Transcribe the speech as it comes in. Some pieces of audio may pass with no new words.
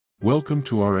Welcome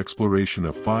to our exploration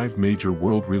of 5 major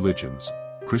world religions: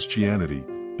 Christianity,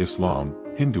 Islam,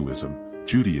 Hinduism,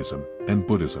 Judaism, and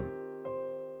Buddhism.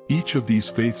 Each of these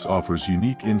faiths offers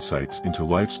unique insights into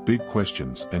life's big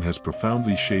questions and has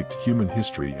profoundly shaped human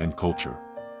history and culture.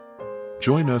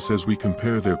 Join us as we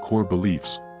compare their core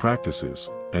beliefs,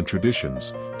 practices, and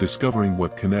traditions, discovering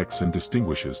what connects and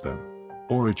distinguishes them.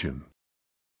 Origin.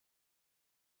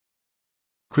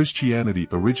 Christianity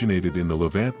originated in the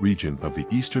Levant region of the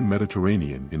Eastern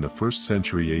Mediterranean in the 1st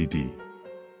century AD.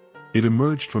 It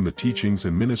emerged from the teachings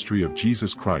and ministry of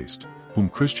Jesus Christ, whom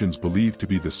Christians believed to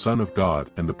be the Son of God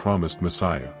and the promised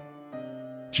Messiah.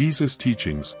 Jesus'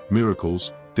 teachings,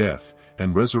 miracles, death,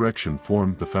 and resurrection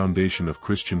formed the foundation of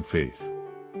Christian faith.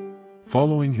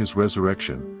 Following his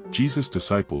resurrection, Jesus'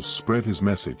 disciples spread his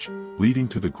message, leading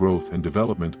to the growth and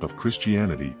development of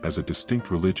Christianity as a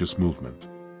distinct religious movement.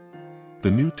 The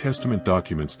New Testament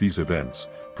documents these events,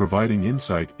 providing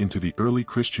insight into the early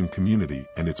Christian community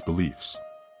and its beliefs.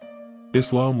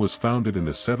 Islam was founded in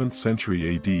the 7th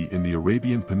century AD in the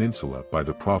Arabian Peninsula by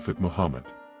the Prophet Muhammad.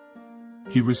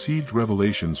 He received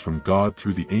revelations from God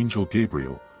through the angel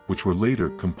Gabriel, which were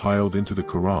later compiled into the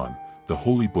Quran, the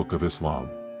holy book of Islam.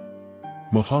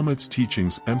 Muhammad's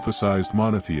teachings emphasized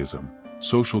monotheism,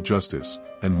 social justice,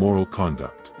 and moral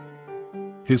conduct.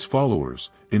 His followers,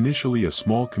 initially a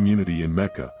small community in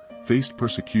Mecca, faced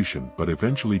persecution but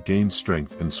eventually gained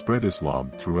strength and spread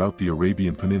Islam throughout the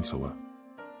Arabian Peninsula.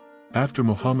 After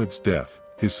Muhammad's death,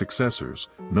 his successors,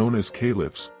 known as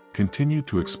caliphs, continued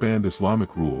to expand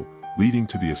Islamic rule, leading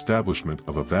to the establishment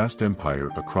of a vast empire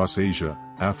across Asia,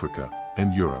 Africa,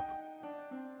 and Europe.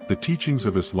 The teachings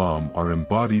of Islam are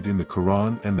embodied in the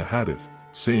Quran and the Hadith,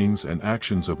 sayings and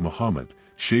actions of Muhammad,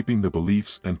 shaping the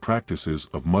beliefs and practices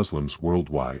of Muslims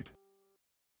worldwide.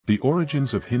 The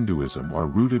origins of Hinduism are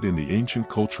rooted in the ancient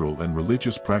cultural and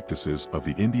religious practices of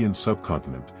the Indian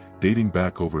subcontinent, dating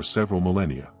back over several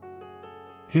millennia.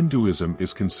 Hinduism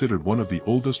is considered one of the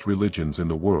oldest religions in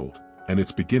the world, and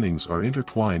its beginnings are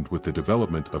intertwined with the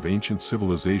development of ancient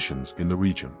civilizations in the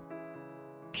region.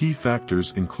 Key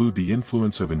factors include the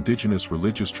influence of indigenous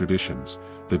religious traditions,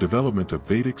 the development of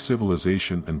Vedic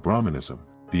civilization and Brahmanism,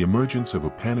 the emergence of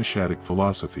Upanishadic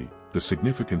philosophy, the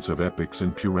significance of epics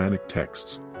and Puranic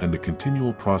texts, and the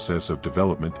continual process of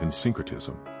development in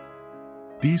syncretism.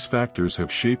 These factors have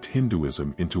shaped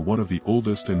Hinduism into one of the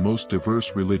oldest and most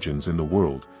diverse religions in the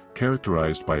world,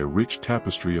 characterized by a rich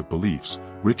tapestry of beliefs,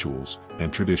 rituals,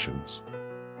 and traditions.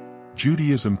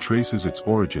 Judaism traces its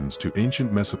origins to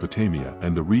ancient Mesopotamia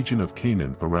and the region of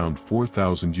Canaan around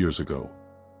 4,000 years ago.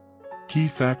 Key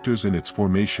factors in its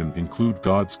formation include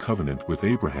God's covenant with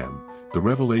Abraham, the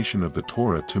revelation of the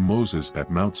Torah to Moses at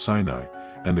Mount Sinai,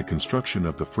 and the construction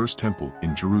of the first temple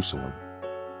in Jerusalem.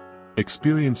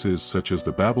 Experiences such as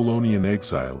the Babylonian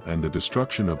exile and the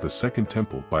destruction of the Second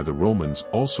Temple by the Romans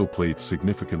also played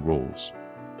significant roles.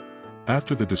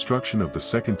 After the destruction of the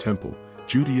Second Temple,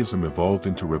 Judaism evolved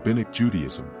into Rabbinic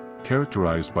Judaism,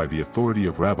 characterized by the authority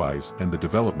of rabbis and the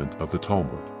development of the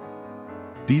Talmud.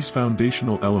 These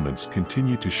foundational elements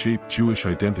continue to shape Jewish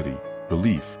identity,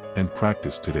 belief, and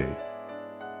practice today.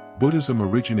 Buddhism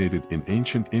originated in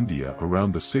ancient India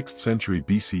around the 6th century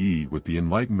BCE with the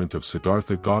enlightenment of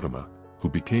Siddhartha Gautama, who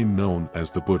became known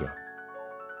as the Buddha.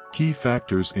 Key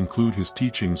factors include his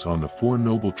teachings on the Four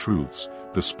Noble Truths,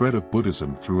 the spread of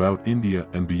Buddhism throughout India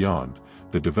and beyond,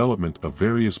 the development of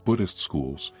various Buddhist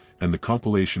schools, and the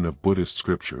compilation of Buddhist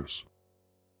scriptures.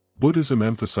 Buddhism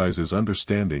emphasizes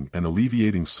understanding and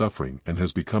alleviating suffering and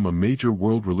has become a major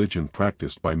world religion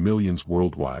practiced by millions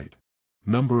worldwide.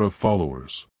 Number of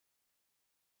followers.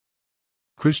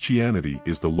 Christianity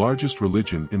is the largest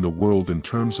religion in the world in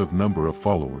terms of number of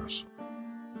followers.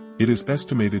 It is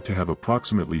estimated to have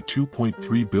approximately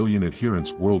 2.3 billion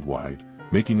adherents worldwide,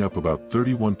 making up about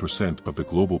 31% of the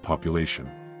global population.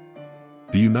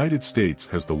 The United States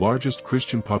has the largest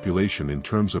Christian population in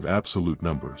terms of absolute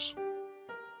numbers.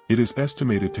 It is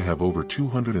estimated to have over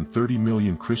 230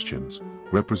 million Christians,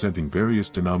 representing various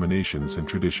denominations and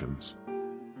traditions.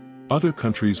 Other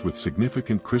countries with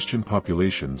significant Christian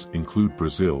populations include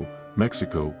Brazil,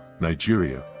 Mexico,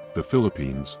 Nigeria, the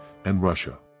Philippines, and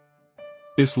Russia.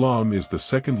 Islam is the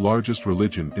second largest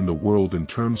religion in the world in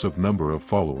terms of number of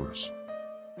followers.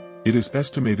 It is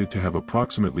estimated to have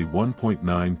approximately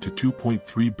 1.9 to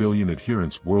 2.3 billion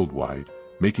adherents worldwide,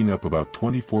 making up about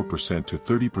 24% to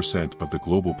 30% of the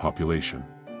global population.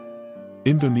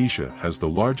 Indonesia has the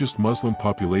largest Muslim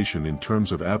population in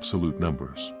terms of absolute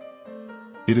numbers.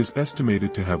 It is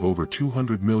estimated to have over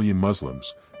 200 million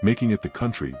Muslims, making it the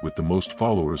country with the most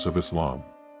followers of Islam.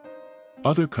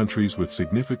 Other countries with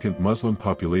significant Muslim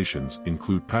populations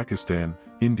include Pakistan,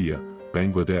 India,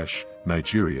 Bangladesh,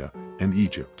 Nigeria, and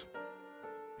Egypt.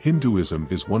 Hinduism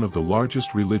is one of the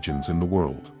largest religions in the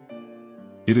world.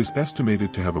 It is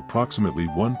estimated to have approximately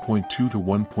 1.2 to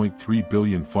 1.3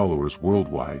 billion followers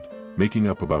worldwide, making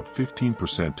up about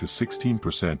 15% to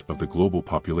 16% of the global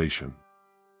population.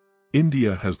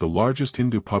 India has the largest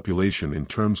Hindu population in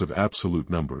terms of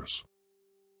absolute numbers.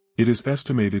 It is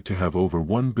estimated to have over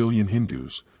 1 billion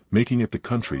Hindus, making it the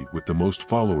country with the most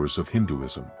followers of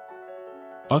Hinduism.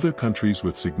 Other countries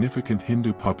with significant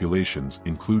Hindu populations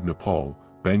include Nepal,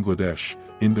 Bangladesh,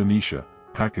 Indonesia,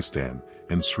 Pakistan,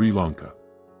 and Sri Lanka.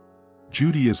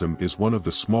 Judaism is one of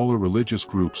the smaller religious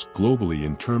groups globally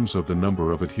in terms of the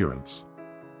number of adherents.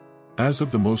 As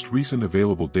of the most recent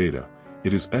available data,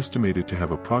 it is estimated to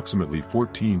have approximately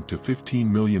 14 to 15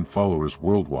 million followers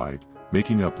worldwide,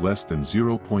 making up less than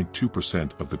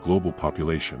 0.2% of the global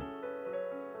population.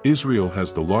 Israel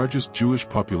has the largest Jewish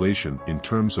population in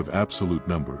terms of absolute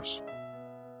numbers.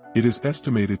 It is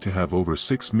estimated to have over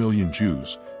 6 million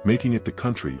Jews, making it the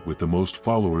country with the most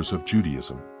followers of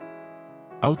Judaism.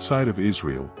 Outside of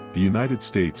Israel, the United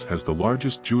States has the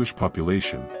largest Jewish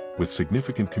population, with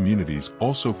significant communities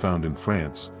also found in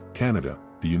France, Canada,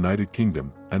 the United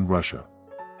Kingdom, and Russia.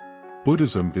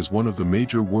 Buddhism is one of the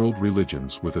major world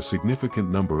religions with a significant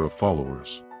number of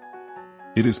followers.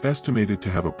 It is estimated to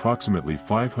have approximately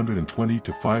 520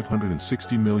 to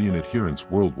 560 million adherents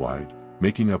worldwide,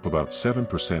 making up about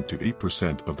 7% to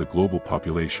 8% of the global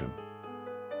population.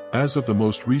 As of the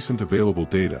most recent available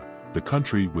data, the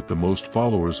country with the most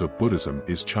followers of Buddhism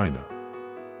is China.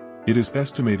 It is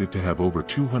estimated to have over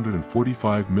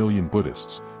 245 million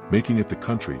Buddhists, making it the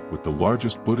country with the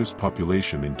largest Buddhist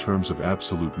population in terms of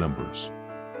absolute numbers.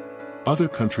 Other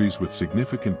countries with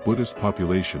significant Buddhist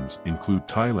populations include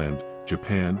Thailand,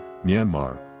 Japan,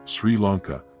 Myanmar, Sri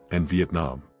Lanka, and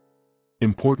Vietnam.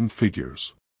 Important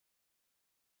figures.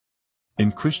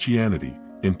 In Christianity,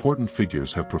 important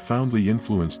figures have profoundly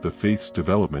influenced the faith's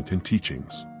development and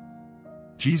teachings.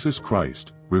 Jesus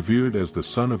Christ, revered as the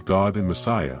Son of God and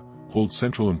Messiah, holds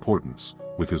central importance,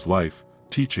 with his life,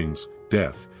 teachings,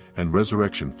 death, and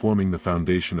resurrection forming the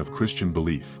foundation of Christian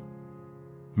belief.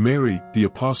 Mary, the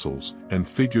apostles, and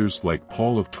figures like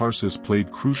Paul of Tarsus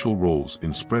played crucial roles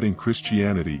in spreading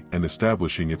Christianity and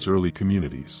establishing its early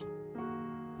communities.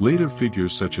 Later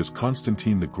figures such as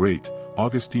Constantine the Great,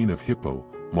 Augustine of Hippo,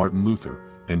 Martin Luther,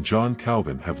 and John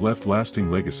Calvin have left lasting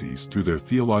legacies through their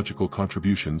theological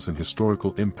contributions and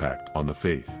historical impact on the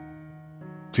faith.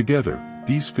 Together,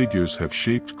 these figures have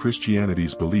shaped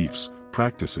Christianity's beliefs,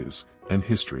 practices, and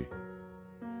history.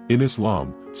 In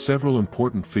Islam, several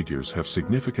important figures have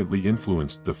significantly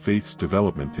influenced the faith's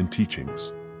development and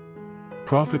teachings.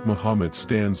 Prophet Muhammad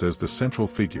stands as the central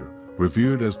figure,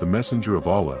 revered as the messenger of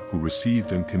Allah who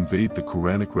received and conveyed the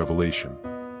Quranic revelation.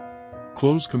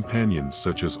 Close companions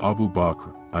such as Abu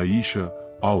Bakr, Aisha,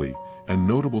 Ali, and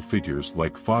notable figures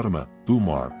like Fatima,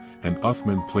 Umar, and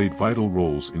Uthman played vital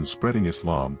roles in spreading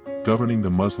Islam, governing the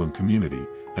Muslim community,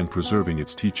 and preserving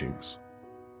its teachings.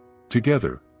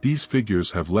 Together, these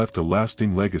figures have left a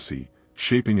lasting legacy,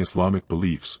 shaping Islamic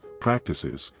beliefs,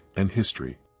 practices, and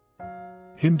history.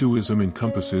 Hinduism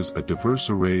encompasses a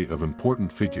diverse array of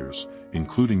important figures,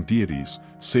 including deities,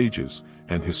 sages,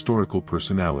 and historical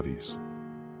personalities.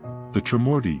 The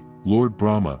Trimurti, Lord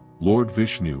Brahma, Lord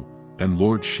Vishnu, and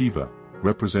Lord Shiva,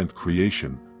 represent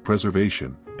creation,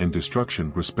 preservation, and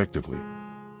destruction respectively.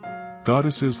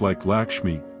 Goddesses like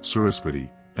Lakshmi,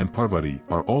 Saraswati, and Parvati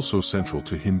are also central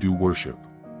to Hindu worship.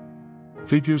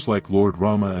 Figures like Lord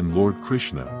Rama and Lord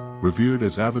Krishna, revered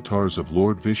as avatars of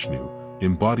Lord Vishnu,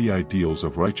 embody ideals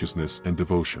of righteousness and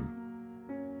devotion.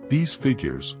 These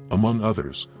figures, among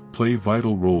others, play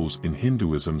vital roles in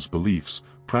Hinduism's beliefs,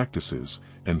 practices,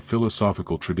 and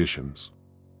philosophical traditions.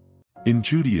 In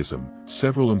Judaism,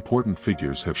 several important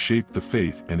figures have shaped the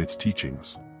faith and its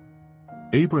teachings.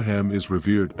 Abraham is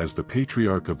revered as the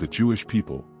patriarch of the Jewish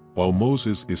people, while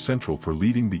Moses is central for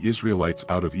leading the Israelites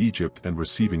out of Egypt and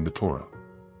receiving the Torah.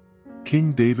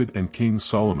 King David and King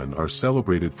Solomon are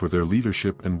celebrated for their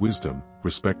leadership and wisdom,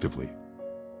 respectively.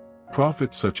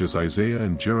 Prophets such as Isaiah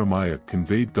and Jeremiah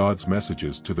conveyed God's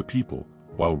messages to the people,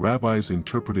 while rabbis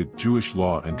interpreted Jewish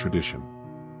law and tradition.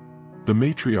 The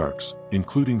matriarchs,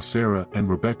 including Sarah and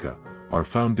Rebekah, are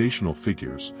foundational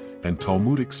figures, and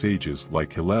Talmudic sages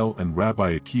like Hillel and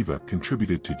Rabbi Akiva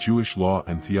contributed to Jewish law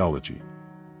and theology.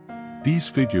 These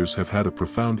figures have had a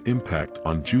profound impact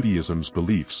on Judaism's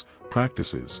beliefs,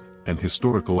 practices, and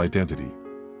historical identity.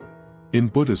 In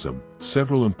Buddhism,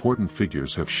 several important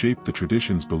figures have shaped the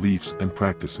tradition's beliefs and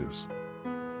practices.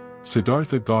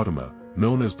 Siddhartha Gautama,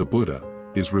 known as the Buddha,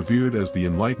 is revered as the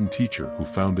enlightened teacher who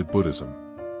founded Buddhism.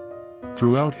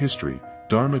 Throughout history,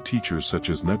 Dharma teachers such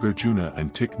as Nagarjuna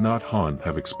and Thich Nhat Hanh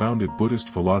have expounded Buddhist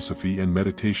philosophy and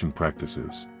meditation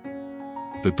practices.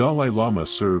 The Dalai Lama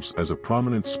serves as a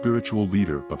prominent spiritual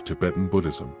leader of Tibetan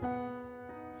Buddhism.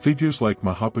 Figures like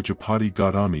Mahapajapati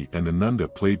Gautami and Ananda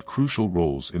played crucial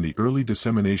roles in the early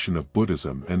dissemination of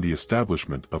Buddhism and the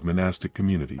establishment of monastic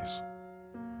communities.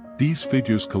 These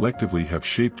figures collectively have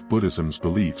shaped Buddhism's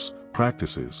beliefs,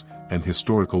 practices, and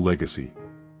historical legacy.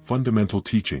 Fundamental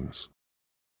teachings.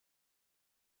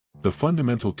 The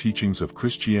fundamental teachings of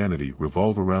Christianity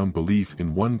revolve around belief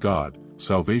in one God,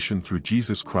 salvation through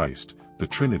Jesus Christ, the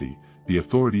Trinity, the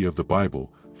authority of the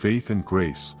Bible, faith and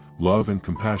grace, love and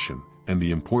compassion, and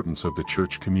the importance of the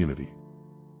church community.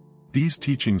 These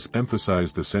teachings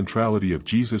emphasize the centrality of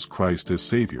Jesus Christ as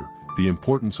Savior, the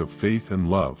importance of faith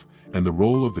and love, and the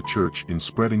role of the church in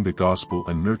spreading the gospel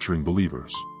and nurturing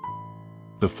believers.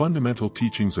 The fundamental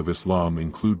teachings of Islam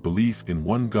include belief in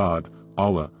one God,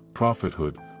 Allah,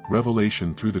 prophethood,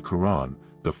 revelation through the Quran,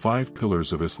 the 5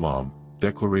 pillars of Islam,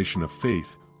 declaration of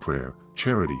faith, prayer,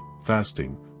 charity,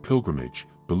 fasting, pilgrimage,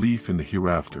 belief in the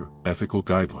hereafter, ethical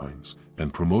guidelines,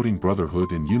 and promoting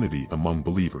brotherhood and unity among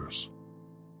believers.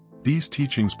 These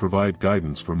teachings provide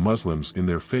guidance for Muslims in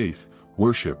their faith,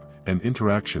 worship, and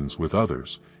interactions with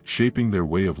others, shaping their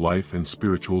way of life and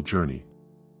spiritual journey.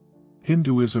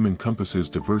 Hinduism encompasses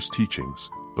diverse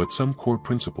teachings, but some core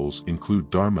principles include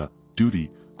dharma, duty,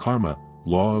 karma,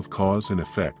 law of cause and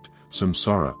effect,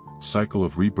 samsara, cycle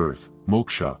of rebirth,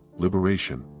 moksha,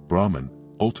 liberation, Brahman,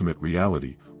 ultimate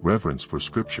reality, reverence for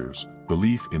scriptures,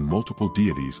 belief in multiple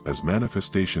deities as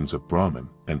manifestations of Brahman,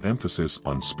 and emphasis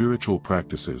on spiritual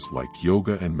practices like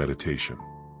yoga and meditation.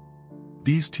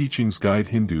 These teachings guide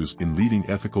Hindus in leading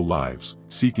ethical lives,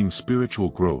 seeking spiritual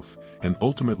growth, and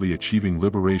ultimately achieving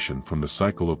liberation from the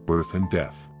cycle of birth and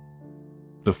death.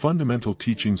 The fundamental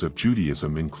teachings of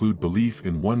Judaism include belief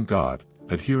in one God,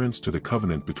 adherence to the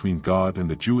covenant between God and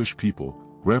the Jewish people,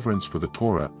 reverence for the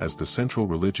Torah as the central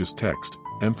religious text,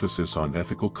 emphasis on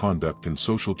ethical conduct and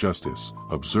social justice,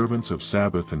 observance of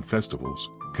Sabbath and festivals,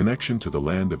 connection to the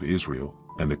land of Israel,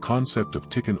 and the concept of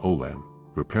tikkun olam,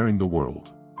 repairing the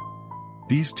world.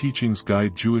 These teachings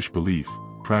guide Jewish belief,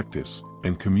 practice,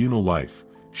 and communal life,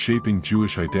 shaping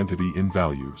Jewish identity and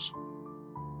values.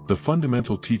 The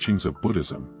fundamental teachings of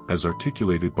Buddhism, as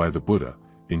articulated by the Buddha,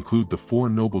 include the 4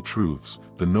 Noble Truths,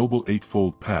 the Noble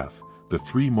Eightfold Path, the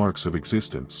 3 marks of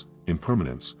existence,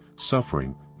 impermanence,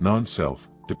 suffering, non-self,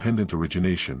 dependent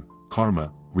origination,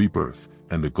 karma, rebirth,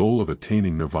 and the goal of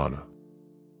attaining nirvana.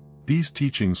 These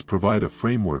teachings provide a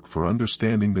framework for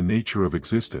understanding the nature of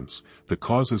existence, the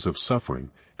causes of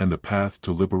suffering, and the path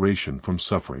to liberation from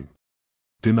suffering.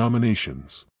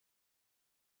 Denominations.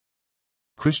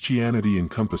 Christianity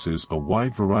encompasses a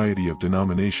wide variety of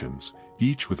denominations,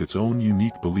 each with its own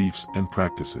unique beliefs and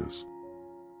practices.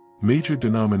 Major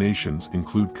denominations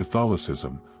include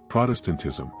Catholicism,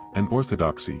 Protestantism, and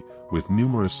Orthodoxy, with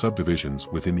numerous subdivisions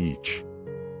within each.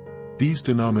 These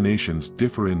denominations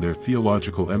differ in their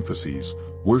theological emphases,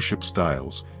 worship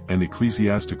styles, and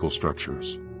ecclesiastical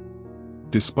structures.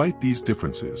 Despite these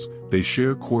differences, they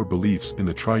share core beliefs in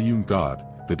the triune God,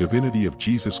 the divinity of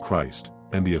Jesus Christ,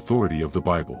 and the authority of the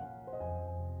Bible.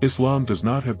 Islam does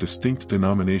not have distinct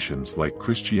denominations like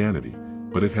Christianity,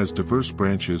 but it has diverse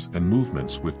branches and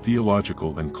movements with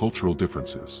theological and cultural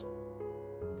differences.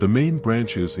 The main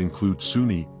branches include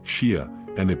Sunni, Shia,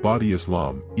 and Ibadi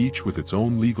Islam, each with its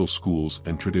own legal schools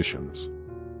and traditions.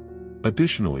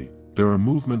 Additionally, there are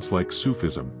movements like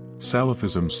Sufism,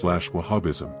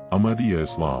 Salafism/Wahhabism, Ahmadiyya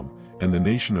Islam, and the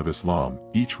Nation of Islam,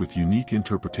 each with unique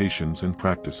interpretations and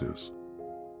practices.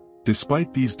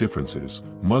 Despite these differences,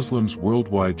 Muslims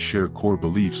worldwide share core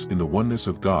beliefs in the oneness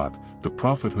of God, the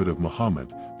prophethood of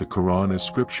Muhammad, the Quran as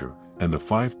scripture, and the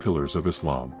 5 pillars of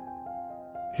Islam.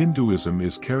 Hinduism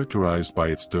is characterized by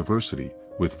its diversity,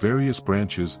 with various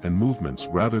branches and movements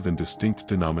rather than distinct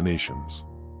denominations.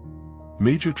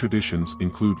 Major traditions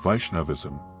include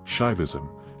Vaishnavism, Shaivism,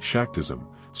 Shaktism,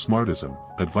 Smartism,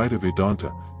 Advaita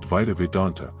Vedanta, Dvaita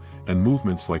Vedanta, and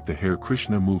movements like the Hare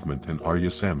Krishna movement and Arya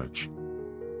Samaj.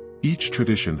 Each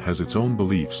tradition has its own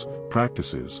beliefs,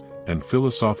 practices, and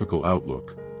philosophical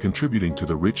outlook, contributing to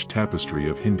the rich tapestry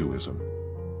of Hinduism.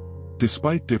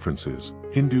 Despite differences,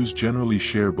 Hindus generally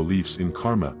share beliefs in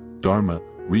karma, dharma,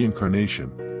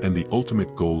 reincarnation, and the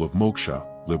ultimate goal of moksha,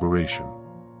 liberation.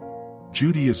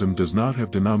 Judaism does not have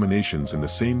denominations in the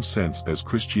same sense as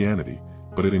Christianity,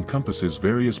 but it encompasses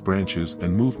various branches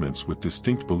and movements with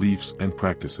distinct beliefs and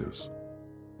practices.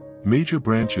 Major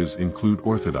branches include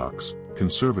Orthodox,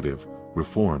 Conservative,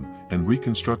 Reform, and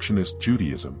Reconstructionist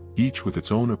Judaism, each with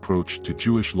its own approach to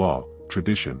Jewish law,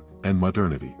 tradition, and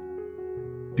modernity.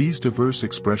 These diverse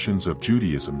expressions of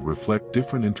Judaism reflect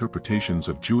different interpretations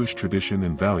of Jewish tradition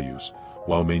and values,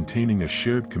 while maintaining a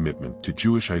shared commitment to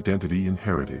Jewish identity and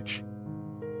heritage.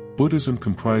 Buddhism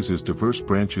comprises diverse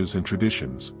branches and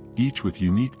traditions, each with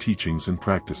unique teachings and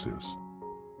practices.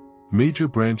 Major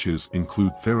branches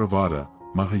include Theravada,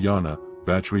 Mahayana,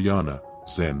 Vajrayana,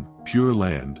 Zen, Pure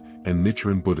Land, and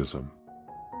Nichiren Buddhism.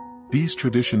 These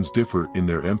traditions differ in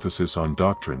their emphasis on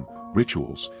doctrine,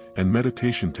 rituals, and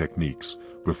meditation techniques,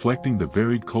 reflecting the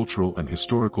varied cultural and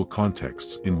historical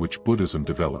contexts in which Buddhism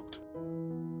developed.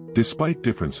 Despite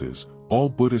differences, all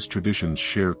Buddhist traditions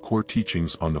share core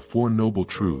teachings on the Four Noble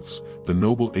Truths, the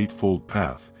Noble Eightfold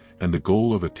Path, and the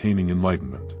goal of attaining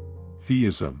enlightenment.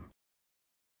 Theism.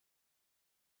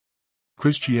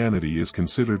 Christianity is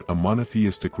considered a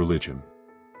monotheistic religion.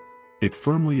 It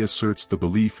firmly asserts the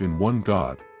belief in one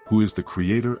God, who is the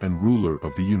creator and ruler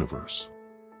of the universe.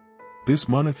 This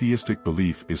monotheistic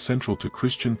belief is central to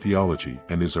Christian theology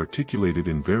and is articulated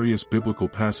in various biblical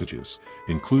passages,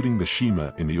 including the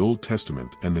Shema in the Old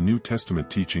Testament and the New Testament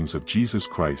teachings of Jesus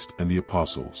Christ and the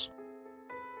Apostles.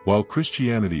 While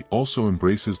Christianity also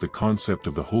embraces the concept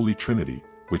of the Holy Trinity,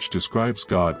 which describes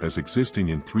God as existing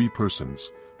in three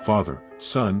persons, Father,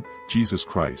 Son, Jesus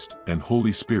Christ, and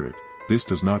Holy Spirit, this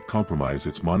does not compromise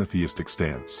its monotheistic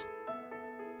stance.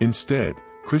 Instead,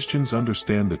 Christians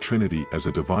understand the Trinity as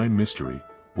a divine mystery,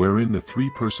 wherein the three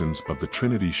persons of the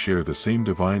Trinity share the same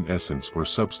divine essence or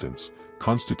substance,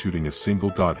 constituting a single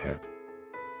Godhead.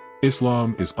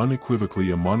 Islam is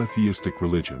unequivocally a monotheistic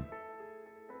religion.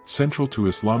 Central to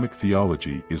Islamic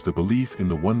theology is the belief in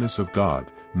the oneness of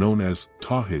God, known as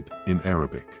Tawhid in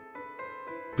Arabic.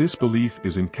 This belief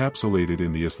is encapsulated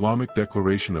in the Islamic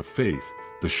Declaration of Faith,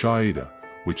 the Shahada,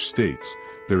 which states,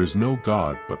 "There is no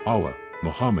God but Allah,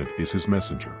 Muhammad is his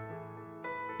messenger."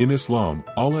 In Islam,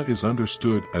 Allah is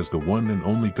understood as the one and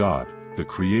only God, the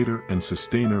creator and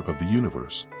sustainer of the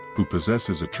universe, who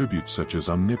possesses attributes such as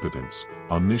omnipotence,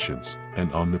 omniscience,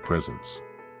 and omnipresence.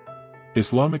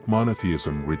 Islamic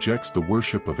monotheism rejects the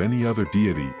worship of any other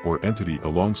deity or entity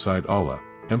alongside Allah,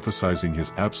 emphasizing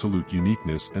his absolute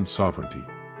uniqueness and sovereignty.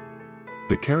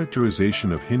 The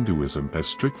characterization of Hinduism as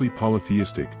strictly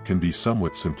polytheistic can be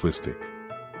somewhat simplistic.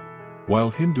 While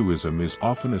Hinduism is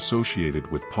often associated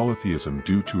with polytheism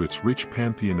due to its rich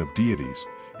pantheon of deities,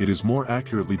 it is more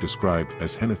accurately described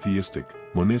as henotheistic,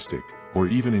 monistic, or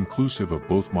even inclusive of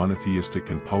both monotheistic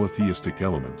and polytheistic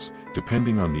elements,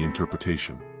 depending on the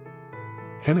interpretation.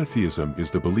 Henotheism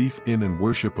is the belief in and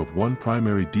worship of one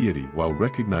primary deity while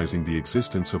recognizing the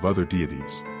existence of other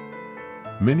deities.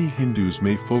 Many Hindus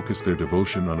may focus their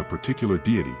devotion on a particular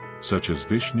deity, such as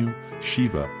Vishnu,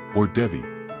 Shiva, or Devi,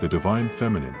 the divine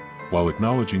feminine, while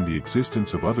acknowledging the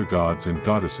existence of other gods and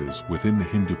goddesses within the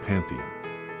Hindu pantheon.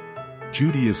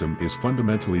 Judaism is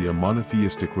fundamentally a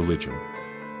monotheistic religion.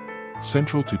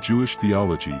 Central to Jewish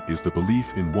theology is the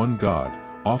belief in one God,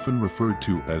 often referred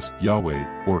to as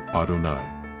Yahweh or Adonai.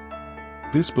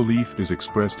 This belief is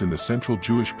expressed in the central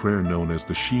Jewish prayer known as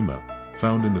the Shema,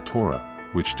 found in the Torah,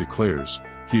 which declares,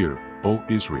 "Hear, O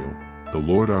Israel, the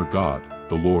Lord our God,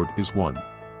 the Lord is one."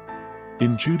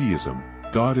 In Judaism,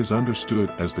 God is understood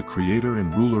as the creator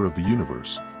and ruler of the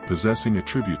universe, possessing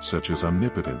attributes such as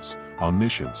omnipotence,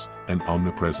 omniscience, and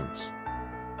omnipresence.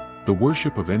 The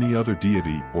worship of any other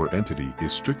deity or entity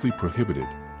is strictly prohibited,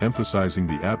 emphasizing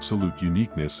the absolute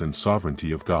uniqueness and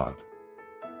sovereignty of God.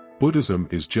 Buddhism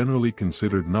is generally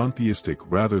considered non-theistic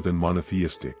rather than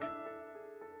monotheistic.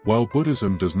 While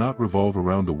Buddhism does not revolve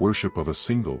around the worship of a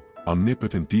single,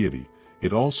 omnipotent deity,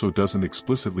 it also doesn't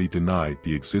explicitly deny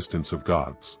the existence of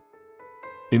gods.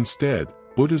 Instead,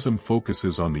 Buddhism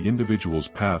focuses on the individual's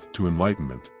path to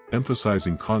enlightenment,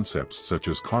 emphasizing concepts such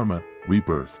as karma,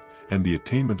 rebirth, and the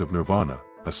attainment of nirvana,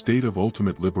 a state of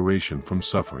ultimate liberation from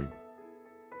suffering.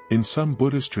 In some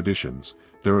Buddhist traditions,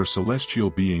 there are celestial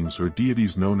beings or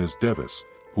deities known as devas,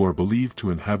 who are believed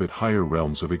to inhabit higher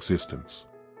realms of existence.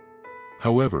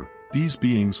 However, these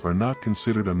beings are not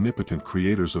considered omnipotent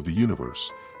creators of the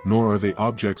universe, nor are they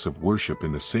objects of worship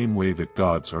in the same way that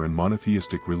gods are in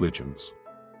monotheistic religions.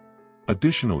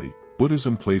 Additionally,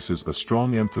 Buddhism places a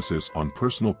strong emphasis on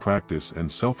personal practice and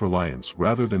self-reliance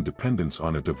rather than dependence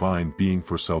on a divine being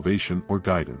for salvation or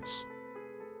guidance.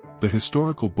 The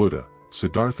historical Buddha,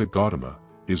 Siddhartha Gautama,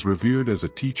 is revered as a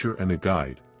teacher and a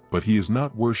guide, but he is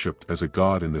not worshipped as a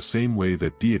god in the same way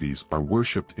that deities are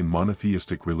worshipped in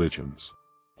monotheistic religions.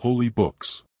 Holy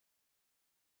books.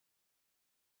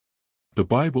 The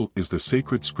Bible is the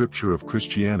sacred scripture of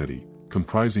Christianity,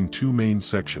 comprising two main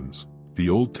sections, the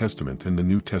Old Testament and the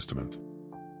New Testament.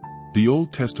 The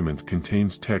Old Testament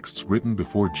contains texts written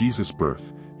before Jesus'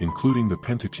 birth, including the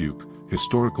Pentateuch,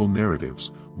 historical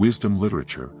narratives, wisdom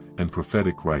literature, and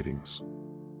prophetic writings.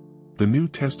 The New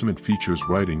Testament features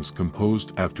writings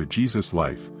composed after Jesus'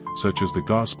 life, such as the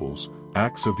Gospels,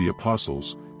 Acts of the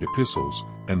Apostles, Epistles,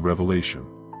 and Revelation.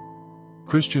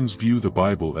 Christians view the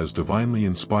Bible as divinely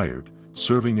inspired,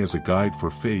 serving as a guide for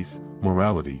faith,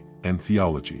 morality, and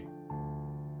theology.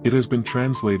 It has been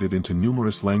translated into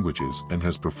numerous languages and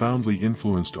has profoundly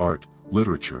influenced art,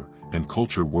 literature, and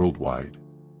culture worldwide.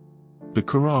 The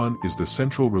Quran is the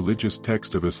central religious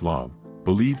text of Islam,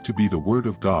 believed to be the Word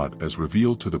of God as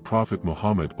revealed to the Prophet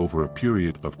Muhammad over a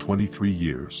period of 23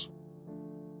 years.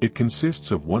 It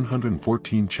consists of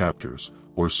 114 chapters,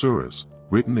 or surahs,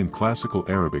 written in classical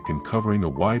Arabic and covering a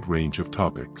wide range of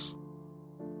topics.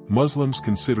 Muslims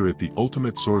consider it the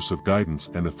ultimate source of guidance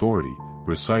and authority,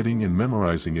 reciting and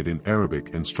memorizing it in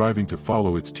Arabic and striving to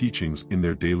follow its teachings in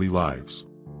their daily lives.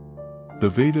 The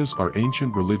Vedas are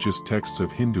ancient religious texts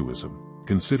of Hinduism,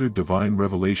 considered divine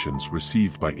revelations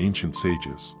received by ancient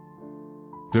sages.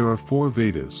 There are 4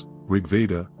 Vedas: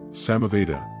 Rigveda,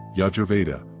 Samaveda,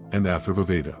 Yajurveda, and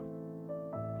Atharvaveda.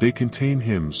 They contain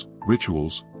hymns,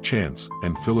 rituals, chants,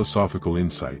 and philosophical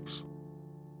insights.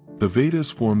 The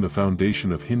Vedas form the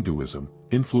foundation of Hinduism,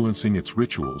 influencing its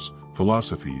rituals,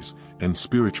 philosophies, and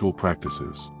spiritual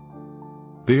practices.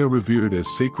 They are revered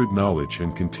as sacred knowledge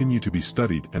and continue to be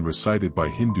studied and recited by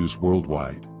Hindus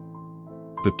worldwide.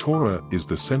 The Torah is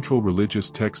the central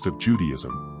religious text of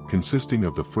Judaism, consisting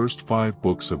of the first 5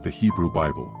 books of the Hebrew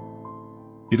Bible.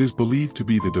 It is believed to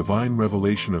be the divine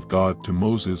revelation of God to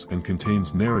Moses and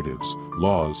contains narratives,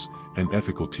 laws, and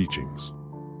ethical teachings.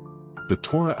 The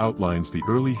Torah outlines the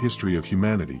early history of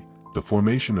humanity, the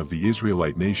formation of the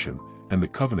Israelite nation, and the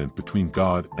covenant between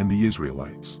God and the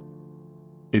Israelites.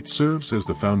 It serves as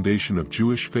the foundation of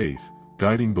Jewish faith,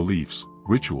 guiding beliefs,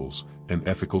 rituals, and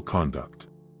ethical conduct.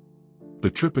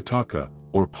 The Tripitaka,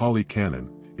 or Pali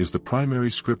Canon, is the primary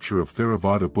scripture of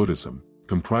Theravada Buddhism,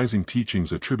 comprising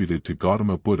teachings attributed to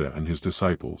Gautama Buddha and his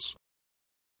disciples.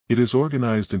 It is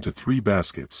organized into 3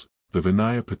 baskets: the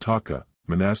Vinaya Pitaka,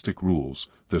 monastic rules;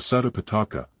 the Sutta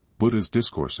Pitaka, Buddha's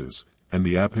discourses; and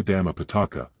the Abhidhamma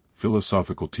Pitaka,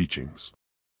 philosophical teachings.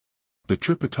 The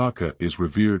Tripitaka is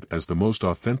revered as the most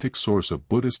authentic source of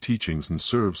Buddha's teachings and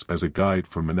serves as a guide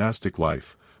for monastic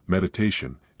life,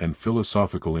 meditation, and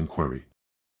philosophical inquiry.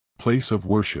 Place of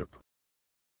worship.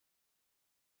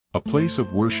 A place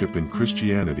of worship in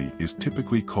Christianity is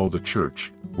typically called a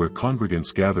church, where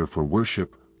congregants gather for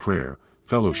worship, prayer,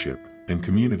 fellowship, and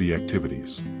community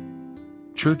activities.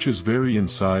 Churches vary in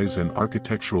size and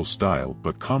architectural style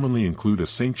but commonly include a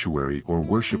sanctuary or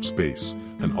worship space,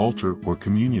 an altar or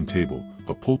communion table,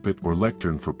 a pulpit or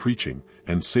lectern for preaching,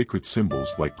 and sacred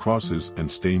symbols like crosses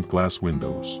and stained glass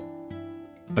windows.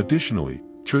 Additionally,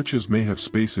 churches may have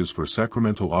spaces for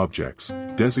sacramental objects,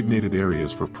 designated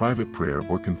areas for private prayer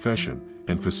or confession,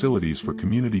 and facilities for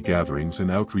community gatherings and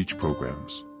outreach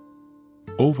programs.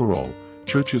 Overall,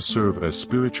 churches serve as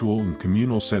spiritual and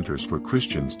communal centers for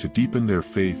Christians to deepen their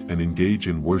faith and engage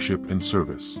in worship and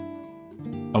service.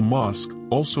 A mosque,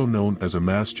 also known as a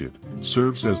masjid,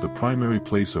 serves as the primary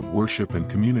place of worship and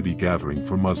community gathering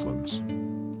for Muslims.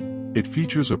 It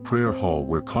features a prayer hall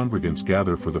where congregants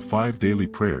gather for the 5 daily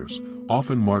prayers,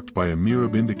 often marked by a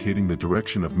mihrab indicating the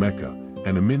direction of Mecca,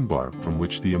 and a minbar from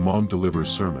which the imam delivers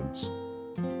sermons.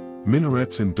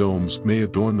 Minarets and domes may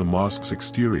adorn the mosque's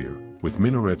exterior, with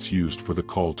minarets used for the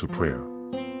call to prayer.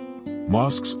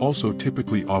 Mosques also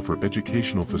typically offer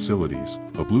educational facilities,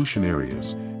 ablution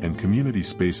areas, and community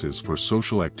spaces for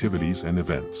social activities and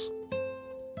events.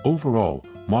 Overall,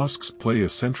 mosques play a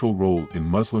central role in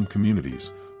Muslim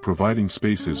communities, providing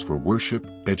spaces for worship,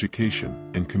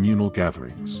 education, and communal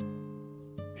gatherings.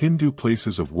 Hindu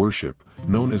places of worship,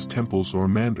 known as temples or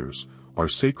mandirs, are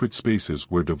sacred spaces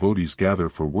where devotees gather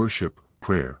for worship,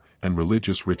 prayer, and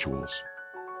religious rituals.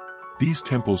 These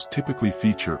temples typically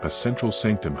feature a central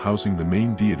sanctum housing the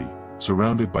main deity,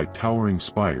 surrounded by towering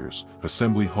spires,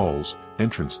 assembly halls,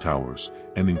 entrance towers,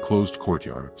 and enclosed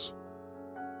courtyards.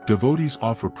 Devotees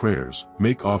offer prayers,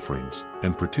 make offerings,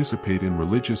 and participate in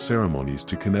religious ceremonies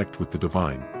to connect with the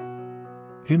divine.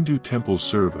 Hindu temples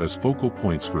serve as focal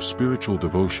points for spiritual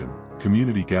devotion,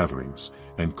 community gatherings,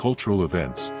 and cultural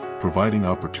events, providing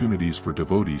opportunities for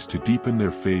devotees to deepen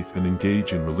their faith and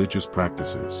engage in religious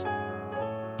practices.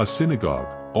 A synagogue,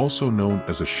 also known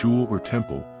as a shul or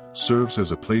temple, serves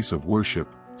as a place of worship,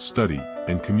 study,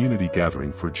 and community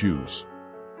gathering for Jews.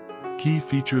 Key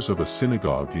features of a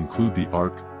synagogue include the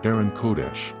Ark, Aron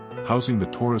Kodesh, housing the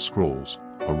Torah scrolls,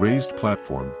 a raised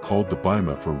platform called the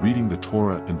Bima for reading the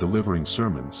Torah and delivering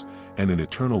sermons, and an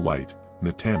eternal light,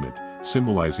 Netamid,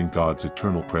 symbolizing God's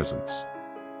eternal presence.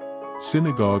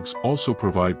 Synagogues also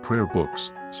provide prayer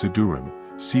books, siddurim,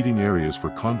 seating areas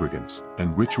for congregants,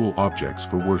 and ritual objects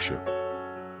for worship.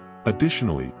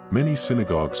 Additionally, many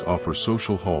synagogues offer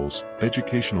social halls,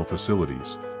 educational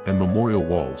facilities, and memorial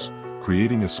walls,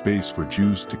 creating a space for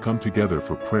Jews to come together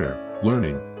for prayer,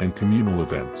 learning, and communal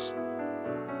events.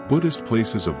 Buddhist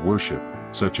places of worship,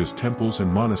 such as temples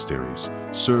and monasteries,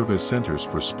 serve as centers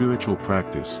for spiritual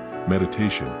practice,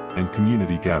 meditation, and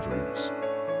community gatherings.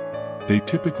 They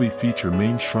typically feature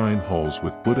main shrine halls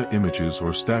with Buddha images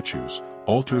or statues,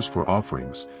 altars for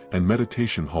offerings, and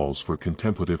meditation halls for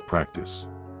contemplative practice.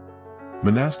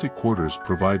 Monastic quarters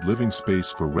provide living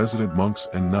space for resident monks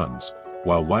and nuns,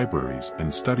 while libraries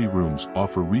and study rooms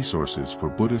offer resources for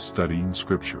Buddhist studying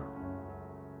scripture.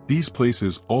 These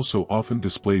places also often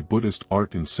display Buddhist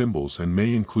art and symbols and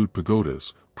may include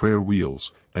pagodas, prayer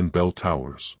wheels, and bell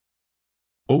towers.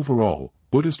 Overall,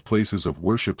 Buddhist places of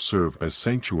worship serve as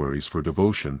sanctuaries for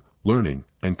devotion, learning,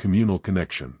 and communal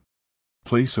connection.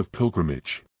 Place of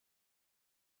pilgrimage.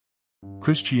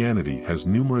 Christianity has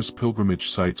numerous pilgrimage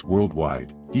sites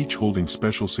worldwide, each holding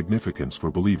special significance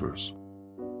for believers.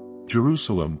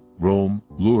 Jerusalem, Rome,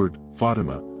 Lourdes,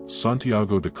 Fatima,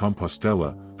 Santiago de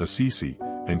Compostela, Assisi,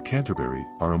 and Canterbury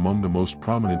are among the most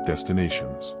prominent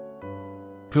destinations.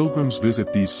 Pilgrims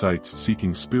visit these sites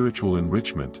seeking spiritual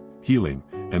enrichment, healing,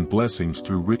 and blessings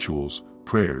through rituals,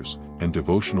 prayers, and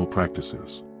devotional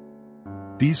practices.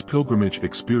 These pilgrimage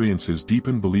experiences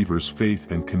deepen believers' faith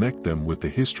and connect them with the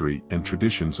history and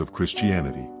traditions of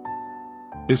Christianity.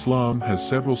 Islam has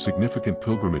several significant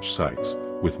pilgrimage sites,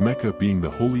 with Mecca being the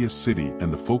holiest city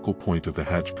and the focal point of the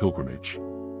Hajj pilgrimage.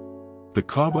 The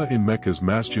Kaaba in Mecca's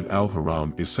Masjid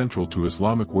al-Haram is central to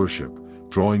Islamic worship,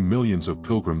 drawing millions of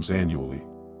pilgrims annually.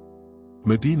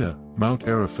 Medina, Mount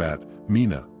Arafat,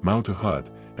 Mina, Mount Uhud,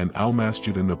 and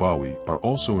Al-Masjid an-Nabawi are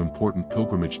also important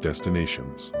pilgrimage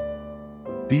destinations.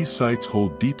 These sites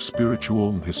hold deep spiritual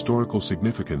and historical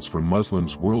significance for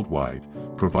Muslims worldwide,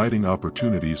 providing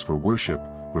opportunities for worship,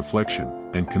 reflection,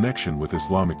 and connection with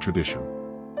Islamic tradition.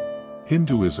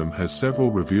 Hinduism has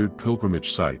several revered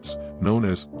pilgrimage sites, known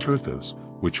as tirthas,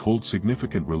 which hold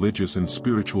significant religious and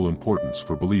spiritual importance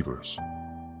for believers.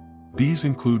 These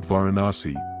include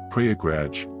Varanasi,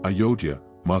 Prayagraj, Ayodhya,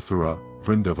 Mathura,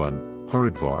 Vrindavan,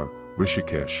 Haridwar,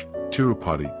 Rishikesh,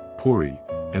 Tirupati, Puri,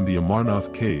 and the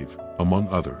Amarnath Cave, among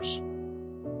others.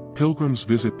 Pilgrims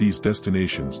visit these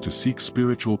destinations to seek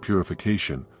spiritual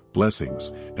purification,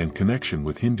 blessings, and connection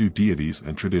with Hindu deities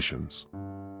and traditions.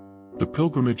 The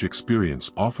pilgrimage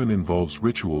experience often involves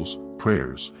rituals,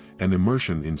 prayers, and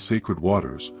immersion in sacred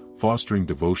waters, fostering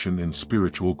devotion and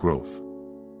spiritual growth.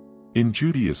 In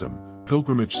Judaism,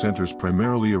 pilgrimage centers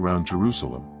primarily around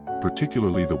Jerusalem,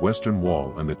 particularly the Western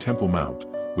Wall and the Temple Mount,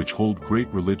 which hold great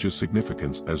religious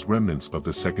significance as remnants of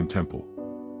the Second Temple.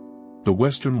 The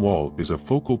Western Wall is a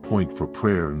focal point for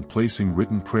prayer and placing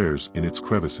written prayers in its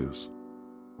crevices.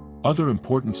 Other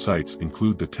important sites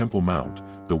include the Temple Mount,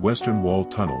 the Western Wall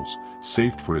tunnels,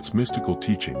 saved for its mystical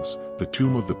teachings, the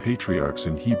Tomb of the Patriarchs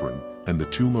in Hebron, and the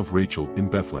Tomb of Rachel in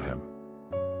Bethlehem.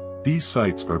 These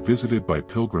sites are visited by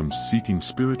pilgrims seeking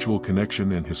spiritual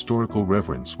connection and historical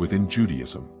reverence within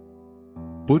Judaism.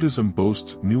 Buddhism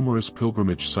boasts numerous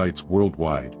pilgrimage sites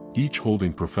worldwide, each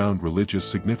holding profound religious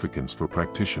significance for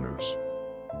practitioners.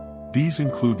 These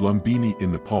include Lumbini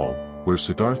in Nepal, where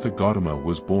Siddhartha Gautama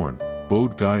was born,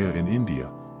 Bodh Gaya in India,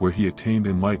 where he attained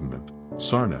enlightenment,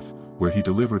 Sarnath, where he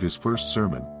delivered his first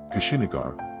sermon,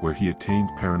 Kushinagar, where he attained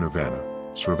parinirvana,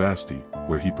 Sravasti,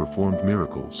 where he performed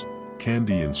miracles,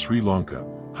 Kandy in Sri Lanka,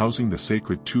 housing the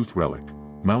sacred tooth relic,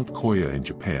 Mount Koya in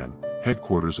Japan,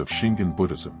 headquarters of Shingon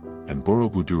Buddhism, and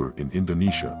Borobudur in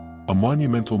Indonesia, a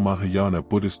monumental Mahayana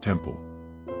Buddhist temple.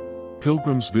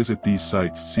 Pilgrims visit these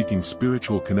sites seeking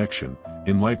spiritual connection,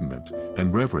 enlightenment,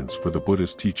 and reverence for the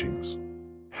Buddhist teachings.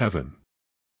 Heaven.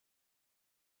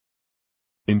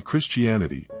 In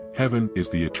Christianity, heaven is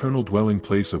the eternal dwelling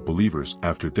place of believers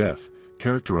after death,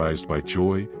 characterized by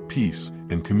joy, peace,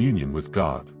 and communion with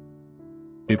God.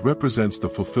 It represents the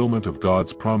fulfillment of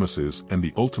God's promises and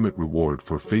the ultimate reward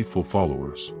for faithful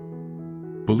followers.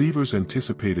 Believers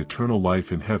anticipate eternal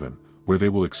life in heaven, where they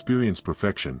will experience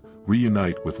perfection,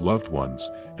 reunite with loved ones,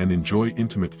 and enjoy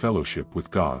intimate fellowship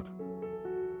with God.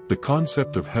 The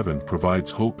concept of heaven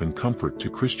provides hope and comfort to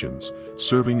Christians,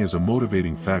 serving as a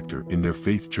motivating factor in their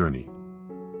faith journey.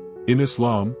 In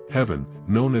Islam, heaven,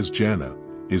 known as Jannah,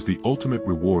 is the ultimate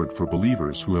reward for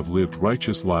believers who have lived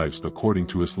righteous lives according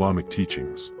to Islamic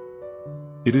teachings.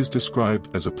 It is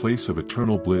described as a place of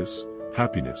eternal bliss,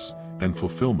 happiness, and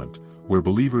fulfillment, where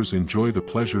believers enjoy the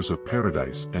pleasures of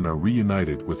paradise and are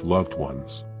reunited with loved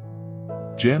ones.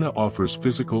 Jhana offers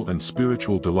physical and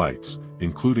spiritual delights,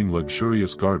 including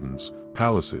luxurious gardens,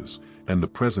 palaces, and the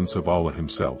presence of Allah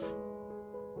himself.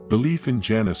 Belief in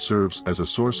Jannah serves as a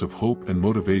source of hope and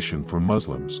motivation for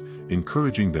Muslims,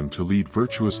 encouraging them to lead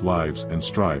virtuous lives and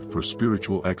strive for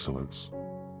spiritual excellence.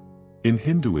 In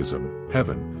Hinduism,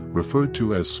 heaven, referred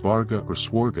to as Svarga or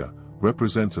Swarga,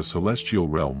 represents a celestial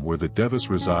realm where the devas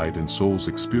reside and souls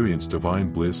experience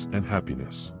divine bliss and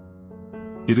happiness.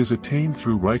 It is attained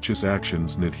through righteous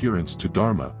actions and adherence to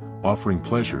Dharma, offering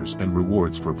pleasures and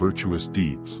rewards for virtuous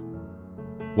deeds.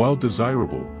 While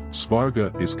desirable,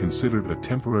 Svarga is considered a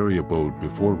temporary abode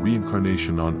before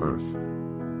reincarnation on earth.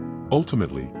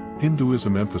 Ultimately,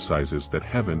 Hinduism emphasizes that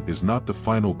heaven is not the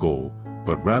final goal,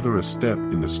 but rather a step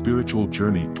in the spiritual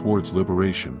journey towards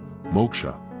liberation,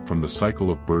 moksha, from the cycle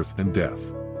of birth and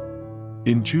death.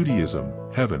 In Judaism,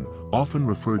 heaven, often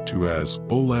referred to as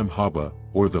Olam Haba,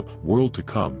 or the world to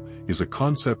come, is a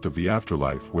concept of the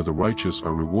afterlife where the righteous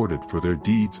are rewarded for their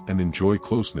deeds and enjoy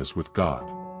closeness with God.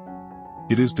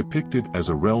 It is depicted as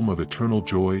a realm of eternal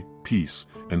joy, peace,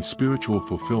 and spiritual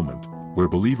fulfillment, where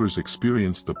believers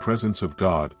experience the presence of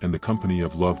God and the company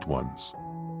of loved ones.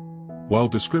 While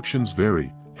descriptions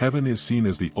vary, heaven is seen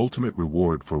as the ultimate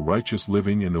reward for righteous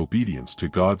living and obedience to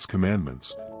God's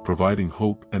commandments, providing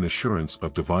hope and assurance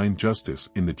of divine justice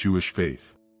in the Jewish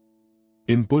faith.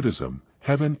 In Buddhism,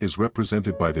 heaven is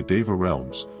represented by the Deva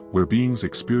realms, where beings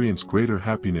experience greater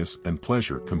happiness and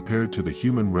pleasure compared to the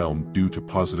human realm due to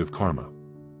positive karma.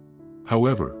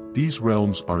 However, these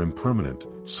realms are impermanent,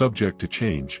 subject to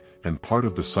change, and part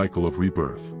of the cycle of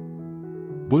rebirth.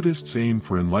 Buddhists aim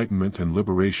for enlightenment and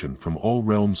liberation from all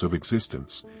realms of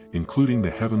existence, including the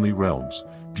heavenly realms,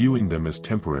 viewing them as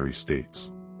temporary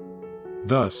states.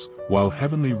 Thus, while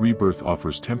heavenly rebirth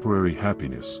offers temporary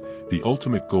happiness, the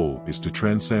ultimate goal is to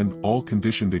transcend all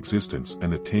conditioned existence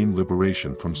and attain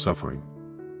liberation from suffering.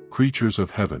 Creatures of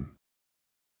heaven.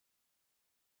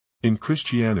 In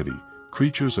Christianity,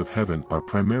 creatures of heaven are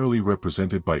primarily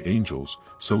represented by angels,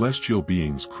 celestial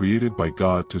beings created by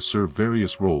God to serve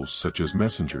various roles such as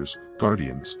messengers,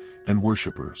 guardians, and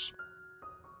worshippers.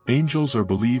 Angels are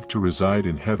believed to reside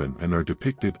in heaven and are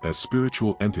depicted as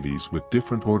spiritual entities with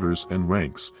different orders and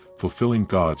ranks, fulfilling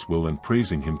God's will and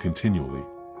praising Him continually.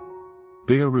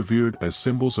 They are revered as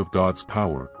symbols of God's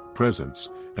power,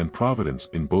 presence, and providence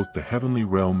in both the heavenly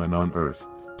realm and on earth,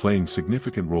 playing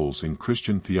significant roles in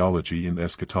Christian theology and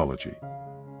eschatology.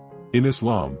 In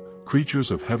Islam, creatures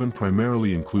of heaven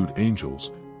primarily include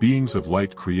angels, beings of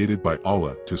light created by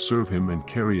Allah to serve Him and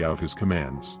carry out His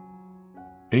commands.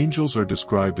 Angels are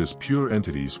described as pure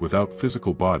entities without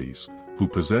physical bodies, who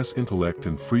possess intellect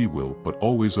and free will but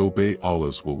always obey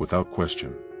Allah's will without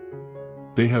question.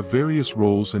 They have various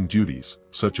roles and duties,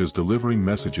 such as delivering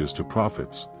messages to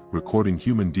prophets, recording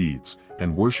human deeds,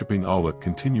 and worshipping Allah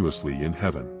continuously in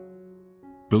heaven.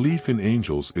 Belief in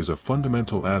angels is a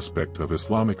fundamental aspect of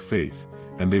Islamic faith,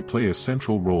 and they play a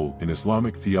central role in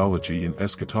Islamic theology and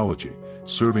eschatology,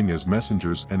 serving as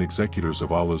messengers and executors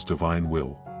of Allah's divine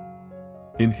will.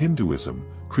 In Hinduism,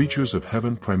 creatures of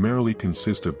heaven primarily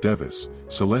consist of devas,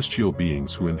 celestial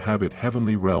beings who inhabit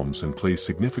heavenly realms and play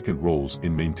significant roles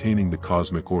in maintaining the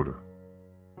cosmic order.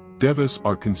 Devas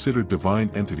are considered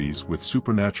divine entities with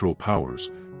supernatural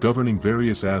powers, governing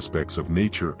various aspects of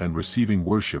nature and receiving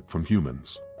worship from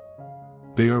humans.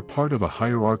 They are part of a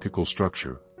hierarchical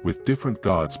structure, with different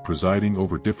gods presiding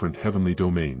over different heavenly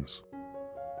domains.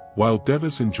 While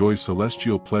devas enjoy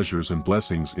celestial pleasures and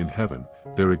blessings in heaven,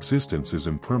 their existence is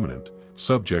impermanent,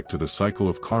 subject to the cycle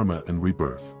of karma and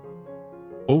rebirth.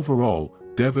 Overall,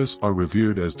 devas are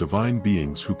revered as divine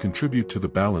beings who contribute to the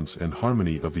balance and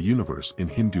harmony of the universe in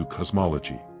Hindu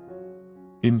cosmology.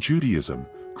 In Judaism,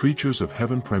 creatures of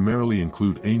heaven primarily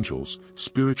include angels,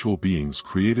 spiritual beings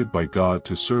created by God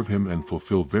to serve Him and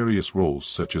fulfill various roles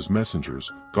such as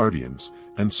messengers, guardians,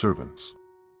 and servants.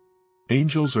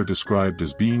 Angels are described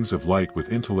as beings of light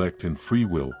with intellect and free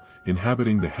will,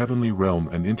 inhabiting the heavenly realm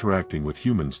and interacting with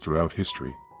humans throughout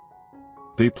history.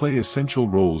 They play essential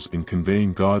roles in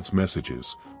conveying God's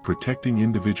messages, protecting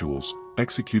individuals,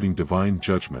 executing divine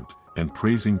judgment, and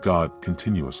praising God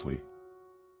continuously.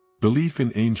 Belief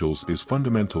in angels is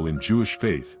fundamental in Jewish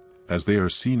faith, as they are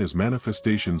seen as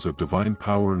manifestations of divine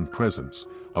power and presence,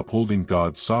 upholding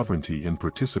God's sovereignty and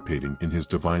participating in His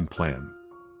divine plan.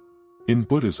 In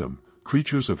Buddhism,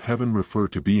 creatures of heaven refer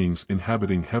to beings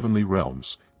inhabiting heavenly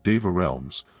realms, Deva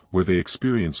realms, where they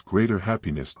experience greater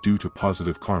happiness due to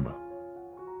positive karma.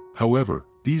 However,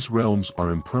 these realms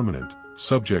are impermanent,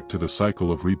 subject to the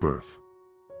cycle of rebirth.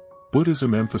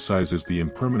 Buddhism emphasizes the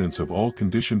impermanence of all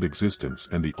conditioned existence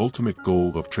and the ultimate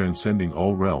goal of transcending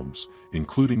all realms,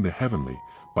 including the heavenly,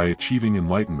 by achieving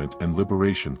enlightenment and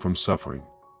liberation from suffering.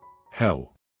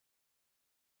 Hell.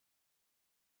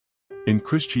 In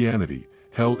Christianity,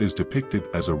 hell is depicted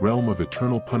as a realm of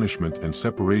eternal punishment and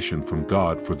separation from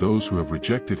God for those who have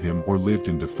rejected Him or lived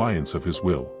in defiance of His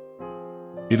will.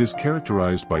 It is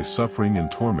characterized by suffering and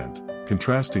torment,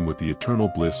 contrasting with the eternal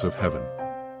bliss of heaven.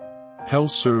 Hell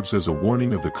serves as a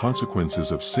warning of the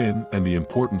consequences of sin and the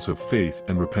importance of faith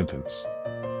and repentance.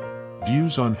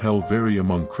 Views on hell vary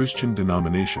among Christian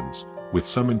denominations, with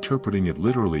some interpreting it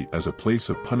literally as a place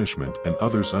of punishment and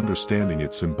others understanding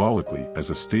it symbolically as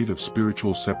a state of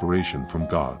spiritual separation from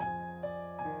God.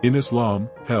 In Islam,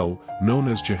 hell, known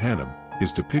as Jahannam,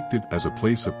 is depicted as a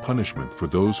place of punishment for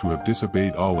those who have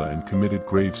disobeyed Allah and committed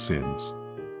grave sins.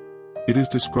 It is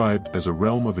described as a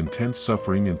realm of intense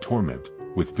suffering and torment,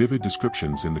 with vivid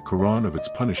descriptions in the Quran of its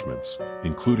punishments,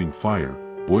 including fire,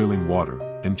 boiling water,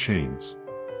 and chains.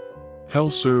 Hell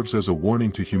serves as a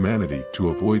warning to humanity to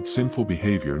avoid sinful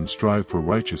behavior and strive for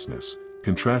righteousness,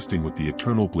 contrasting with the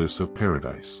eternal bliss of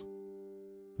paradise.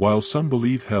 While some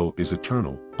believe hell is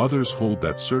eternal, others hold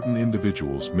that certain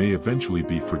individuals may eventually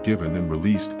be forgiven and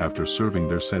released after serving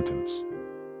their sentence.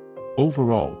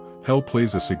 Overall, hell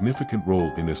plays a significant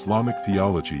role in Islamic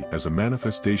theology as a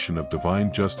manifestation of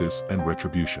divine justice and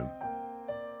retribution.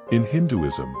 In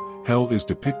Hinduism, hell is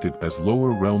depicted as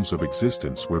lower realms of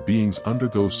existence where beings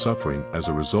undergo suffering as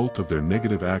a result of their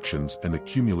negative actions and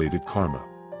accumulated karma.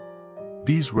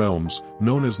 These realms,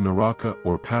 known as Naraka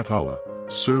or Patala,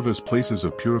 serve as places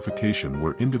of purification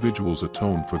where individuals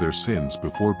atone for their sins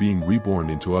before being reborn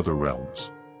into other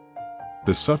realms.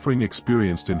 The suffering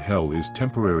experienced in hell is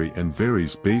temporary and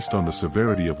varies based on the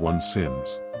severity of one's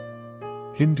sins.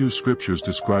 Hindu scriptures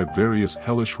describe various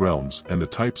hellish realms and the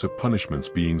types of punishments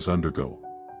beings undergo.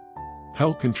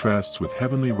 Hell contrasts with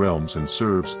heavenly realms and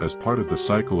serves as part of the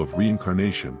cycle of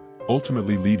reincarnation,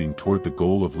 ultimately leading toward the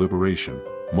goal of liberation,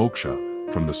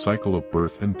 moksha, from the cycle of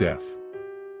birth and death.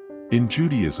 In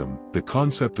Judaism, the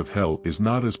concept of hell is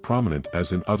not as prominent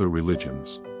as in other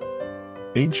religions.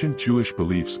 Ancient Jewish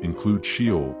beliefs include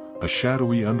Sheol, a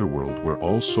shadowy underworld where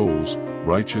all souls,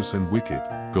 righteous and wicked,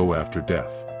 go after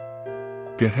death.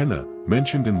 Gehenna,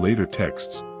 mentioned in later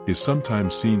texts, is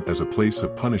sometimes seen as a place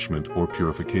of punishment or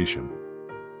purification.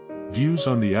 Views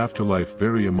on the afterlife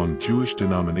vary among Jewish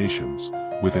denominations,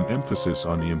 with an emphasis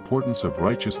on the importance of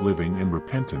righteous living and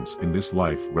repentance in this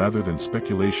life rather than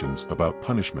speculations about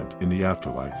punishment in the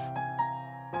afterlife.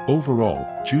 Overall,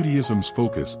 Judaism's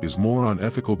focus is more on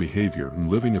ethical behavior and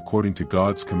living according to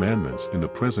God's commandments in the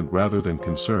present rather than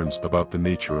concerns about the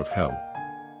nature of hell.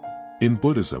 In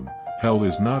Buddhism, hell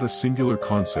is not a singular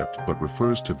concept but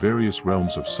refers to various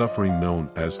realms of suffering known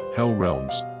as hell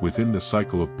realms within the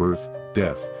cycle of birth,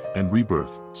 death, and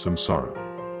rebirth, samsara.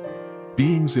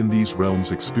 Beings in these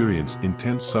realms experience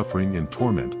intense suffering and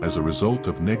torment as a result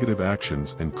of negative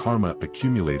actions and karma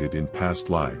accumulated in past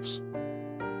lives.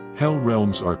 Hell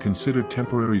realms are considered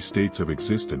temporary states of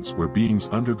existence where beings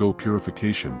undergo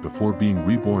purification before being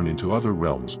reborn into other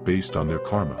realms based on their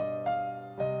karma.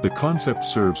 The concept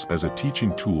serves as a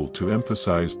teaching tool to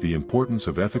emphasize the importance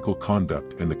of ethical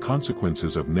conduct and the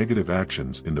consequences of negative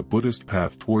actions in the Buddhist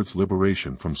path towards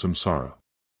liberation from samsara.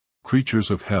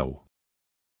 Creatures of hell.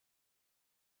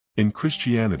 In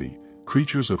Christianity,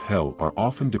 creatures of hell are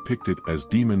often depicted as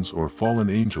demons or fallen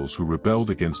angels who rebelled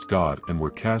against God and were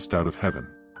cast out of heaven.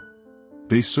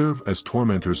 They serve as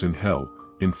tormentors in hell,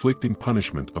 inflicting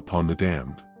punishment upon the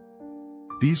damned.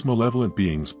 These malevolent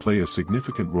beings play a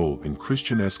significant role in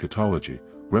Christian eschatology,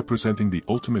 representing the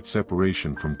ultimate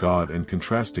separation from God and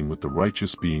contrasting with the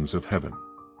righteous beings of heaven.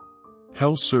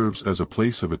 Hell serves as a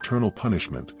place of eternal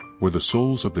punishment, where the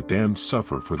souls of the damned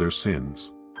suffer for their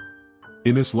sins.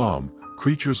 In Islam,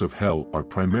 creatures of hell are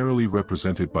primarily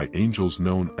represented by angels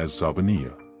known as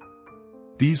Zabaniya.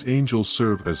 These angels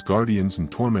serve as guardians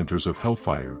and tormentors of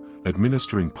hellfire,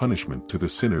 administering punishment to the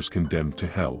sinners condemned to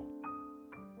hell.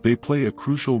 They play a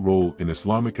crucial role in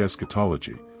Islamic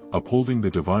eschatology, upholding the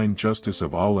divine justice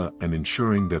of Allah and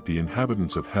ensuring that the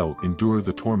inhabitants of hell endure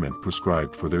the torment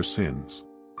prescribed for their sins.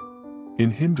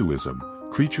 In Hinduism,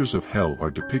 creatures of hell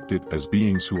are depicted as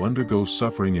beings who undergo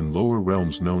suffering in lower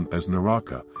realms known as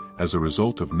Naraka, as a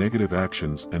result of negative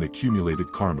actions and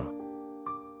accumulated karma.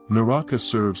 Naraka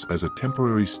serves as a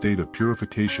temporary state of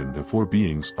purification before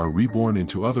beings are reborn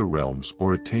into other realms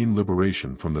or attain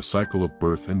liberation from the cycle of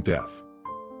birth and death.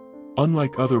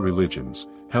 Unlike other religions,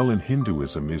 hell in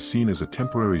Hinduism is seen as a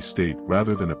temporary state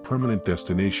rather than a permanent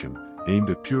destination, aimed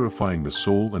at purifying the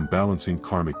soul and balancing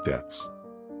karmic debts.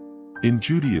 In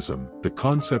Judaism, the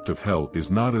concept of hell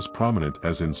is not as prominent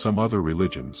as in some other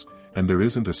religions, and there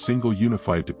isn't a single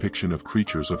unified depiction of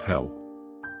creatures of hell.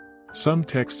 Some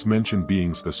texts mention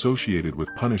beings associated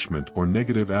with punishment or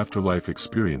negative afterlife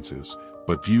experiences,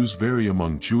 but views vary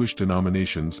among Jewish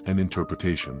denominations and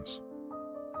interpretations.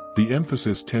 The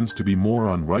emphasis tends to be more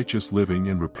on righteous living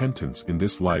and repentance in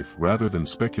this life rather than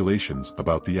speculations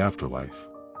about the afterlife.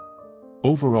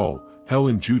 Overall, hell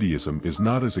in Judaism is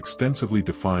not as extensively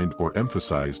defined or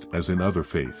emphasized as in other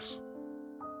faiths.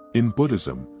 In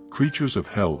Buddhism, creatures of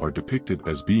hell are depicted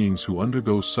as beings who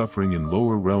undergo suffering in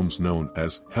lower realms known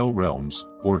as hell realms,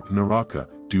 or naraka,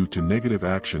 due to negative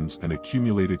actions and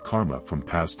accumulated karma from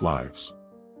past lives.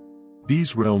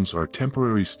 These realms are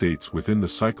temporary states within the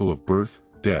cycle of birth,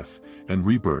 death, and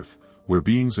rebirth, where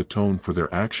beings atone for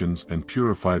their actions and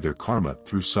purify their karma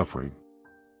through suffering.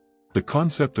 The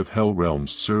concept of hell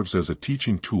realms serves as a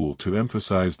teaching tool to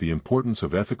emphasize the importance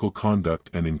of ethical conduct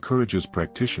and encourages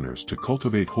practitioners to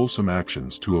cultivate wholesome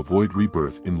actions to avoid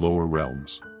rebirth in lower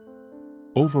realms.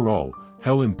 Overall,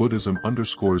 hell in Buddhism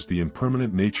underscores the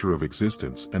impermanent nature of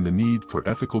existence and the need for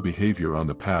ethical behavior on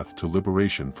the path to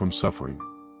liberation from suffering.